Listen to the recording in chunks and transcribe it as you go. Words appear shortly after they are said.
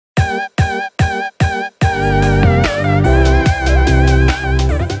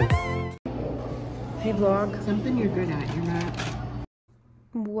vlog. Something you're good at, you're not.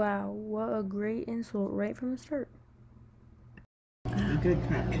 Wow, what a great insult right from the start. A good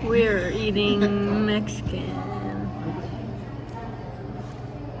cook. We're eating Mexican.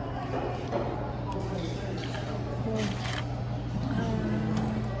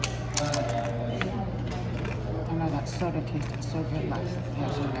 I know that soda tasted so good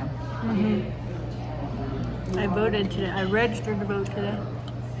yesterday. I voted today. I registered to vote today.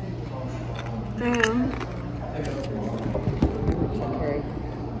 And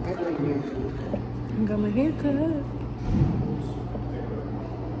I got my hair cut.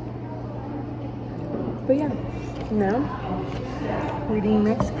 But yeah, now we're eating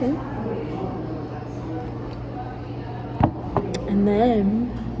Mexican. And then,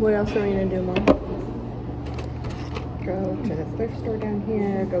 what else are we gonna do, Mom? Go to the thrift store down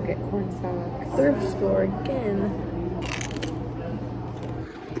here, go get corn socks. Thrift store again.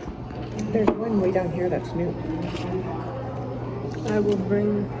 There's one way down here that's new. I will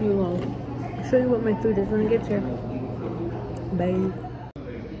bring you along. I'll show you what my food is when it gets here. Bye.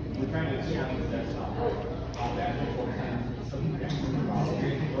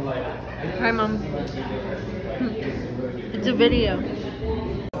 Hi, Mom. It's a video.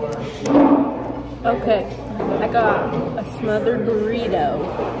 Okay, I got a smothered burrito.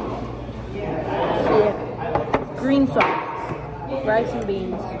 See, green sauce, rice and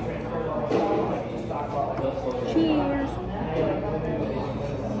beans. Cheers.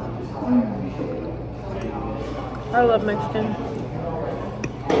 I love Mexican.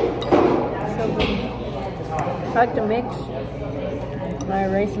 So good. I like to mix my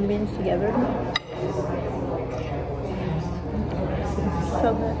rice and beans together.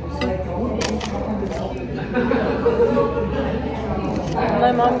 So good.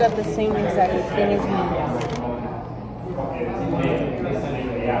 My mom got the same exact thing as me.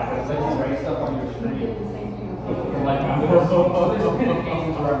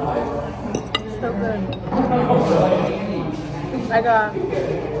 So good. I got,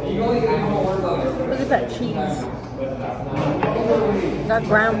 look at that cheese. Got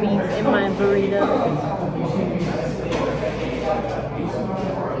ground beef in my burrito.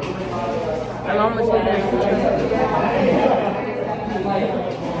 I'm almost done.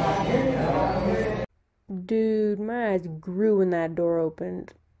 Dude, my eyes grew when that door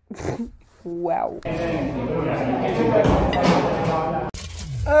opened. Wow.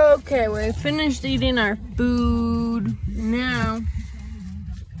 Okay, we finished eating our food. Now,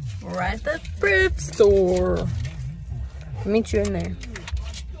 we're at the thrift store. I'll meet you in there.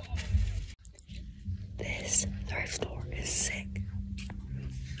 This thrift store is sick.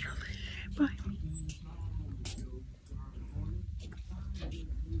 Bye.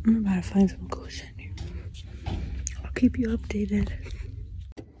 I'm about to find some cool shit here. I'll keep you updated.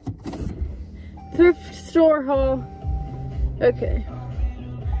 Thrift store haul. Okay.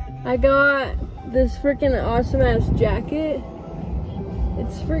 I got this freaking awesome ass jacket.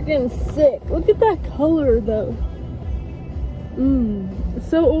 It's freaking sick. Look at that color though. It's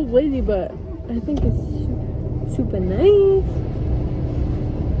so old lady, but I think it's super nice.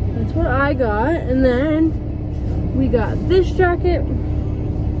 That's what I got. And then we got this jacket. I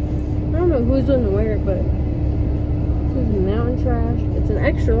don't know who's gonna wear it, but this is Mountain Trash. It's an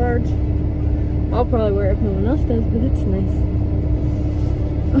extra large. I'll probably wear it if no one else does, but it's nice.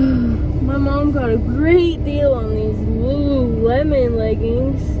 My mom got a great deal on these Lululemon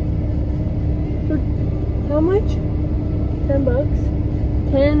leggings. For how much? 10 bucks?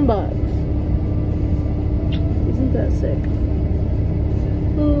 10 bucks. Isn't that sick?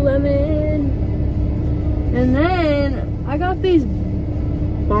 Lululemon. And then I got these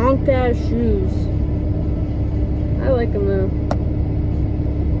bonk ass shoes. I like them though.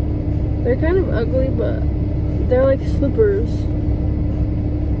 They're kind of ugly, but they're like slippers.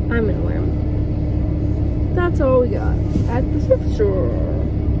 I'm gonna wear them. That's all we got at the thrift store.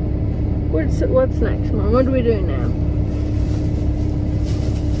 What's next, Mom? What are we doing now?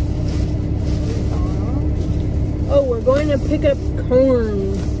 Oh, we're going to pick up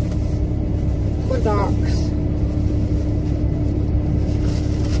corn stalks.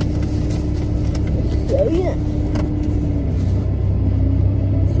 So yeah.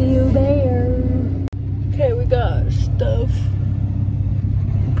 See you there. Okay, we got stuff.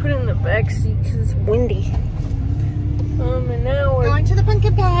 Put it in the back seat because it's windy. And now we're Going to the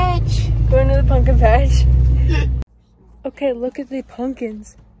pumpkin patch. Going to the pumpkin patch. Okay, look at the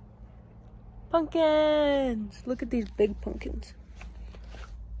pumpkins. Pumpkins! Look at these big pumpkins.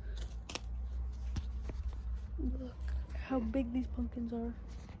 Look how big these pumpkins are.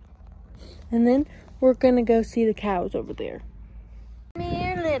 And then we're gonna go see the cows over there. Come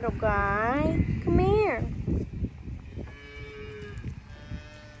here, little guy. Come here.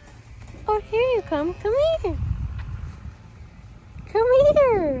 Oh, here you come. Come here. Come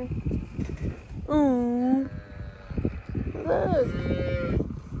here. Oh, look.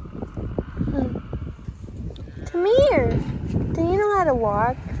 Come here. Do you know how to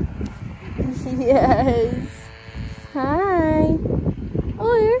walk? Yes. Hi.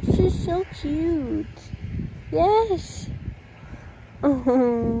 Oh, you're just so cute. Yes.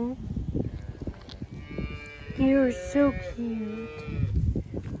 Oh, you're so cute.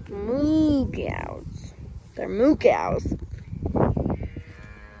 Moo cows. They're moo cows.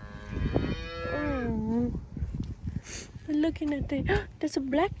 Oh, we're looking at the. There's a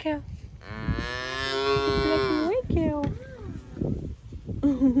black cow. A black and white cow.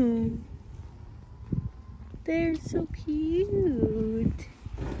 They're so cute.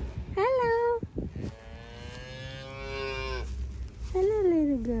 Hello. Hello,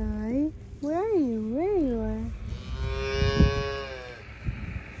 little guy. Where are you? Where you are?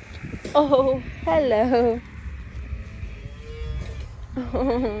 Oh, hello.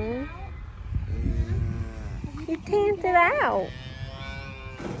 Oh, you tamed it out.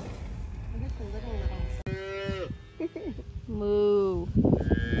 Moo.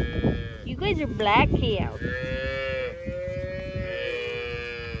 You guys are black cows.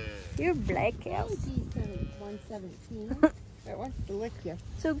 You're black cows. 117. It wants to lick you.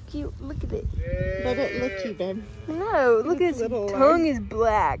 So cute. Look at it. Let it lick you then. No, look at Its its little tongue is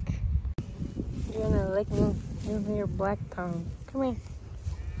black. You're gonna lick me. Give me your black tongue. Come here.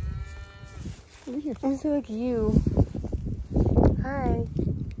 Weird. Let's look at you. Hi.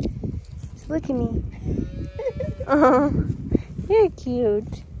 It's licking me. Oh, you're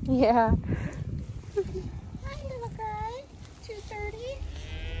cute. Yeah. Hi, little guy.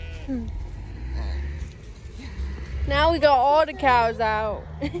 2:30. Now we got all the cows out.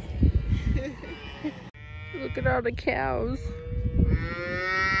 Look at all the cows.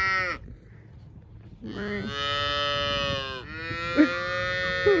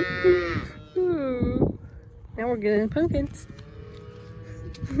 Now we're getting pumpkins.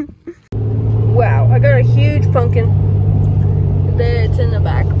 Wow, I got a huge pumpkin. It's in the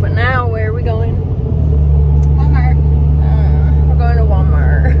back, but now where are we going? Walmart. We're going to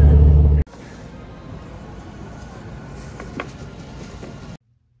Walmart.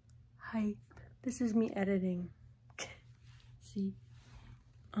 Hi, this is me editing. See,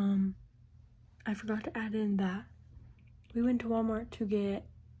 I forgot to add in that we went to Walmart to get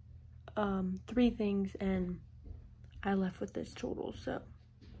 3 things and I left with this total, so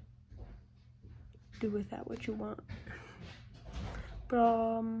do with that what you want. But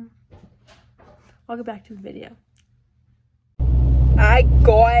I'll get back to the video. I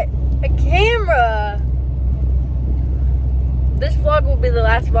got a camera. This vlog will be the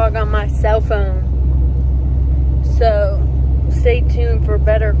last vlog on my cell phone, so stay tuned for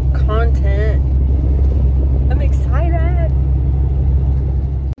better content. I'm excited.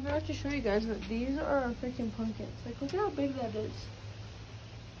 I forgot to show you guys, but these are freaking pumpkins. Like, look how big that is.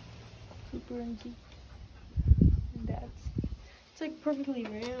 Cooper and Keith and Dad's. It's like perfectly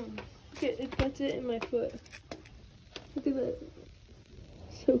round. Look at it, that's it in my foot. Look at that.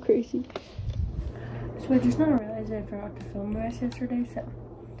 So crazy. So I just now realized I forgot to film the rest yesterday, so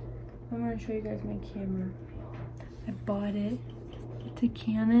I'm gonna show you guys my camera. I bought it. It's a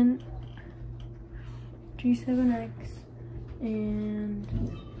Canon G7X and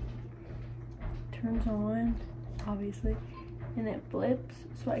turns on, obviously, and it flips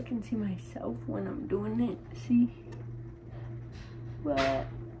so I can see myself when I'm doing it. See? But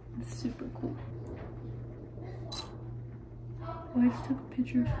it's super cool. Oh, I just took a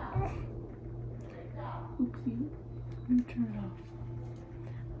picture. Oopsie. Let me turn it off.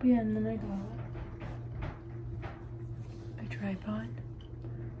 But yeah, and then I got a tripod.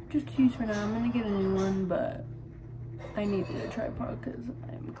 Just to use for now. I'm gonna get a new one, but I needed a tripod because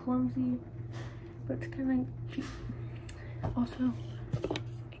I'm clumsy. But it's kind of cheap. Also,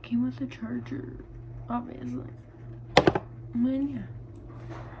 it came with a charger, obviously. And yeah,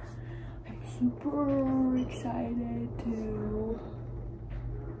 I'm super excited to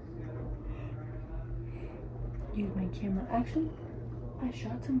use my camera. Actually, I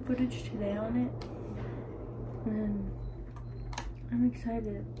shot some footage today on it, and I'm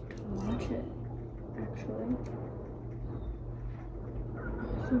excited to watch it, actually.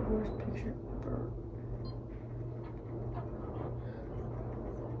 It's the worst picture ever.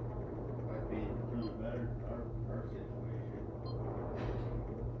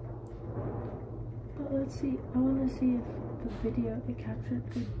 But let's see, I want to see if the video, it captured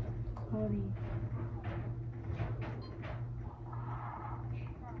good quality.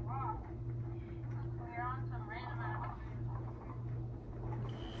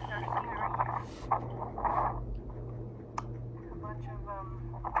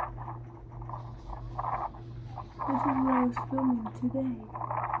 This is what I was filming today.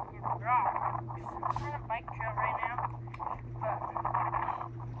 We're on a bike trail right now, but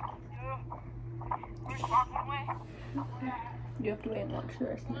we're just walking away. You have to wait and watch the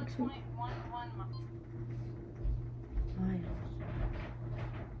rest next week.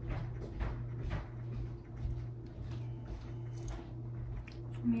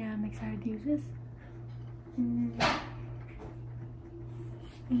 Yeah, I'm excited to use this. And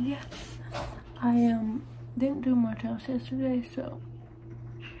yeah, I didn't do much else yesterday, so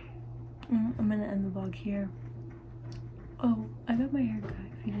I'm gonna end the vlog here. Oh, I got my hair cut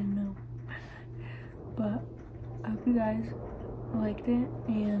if you didn't know. But I hope you guys liked it,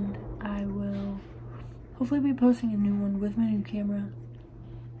 and I will hopefully be posting a new one with my new camera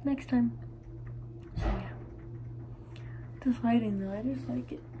next time. So yeah. This lighting though, I just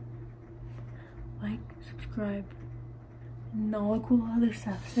like it. Like, subscribe, and all the cool other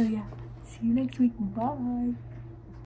stuff. So yeah, see you next week. Bye.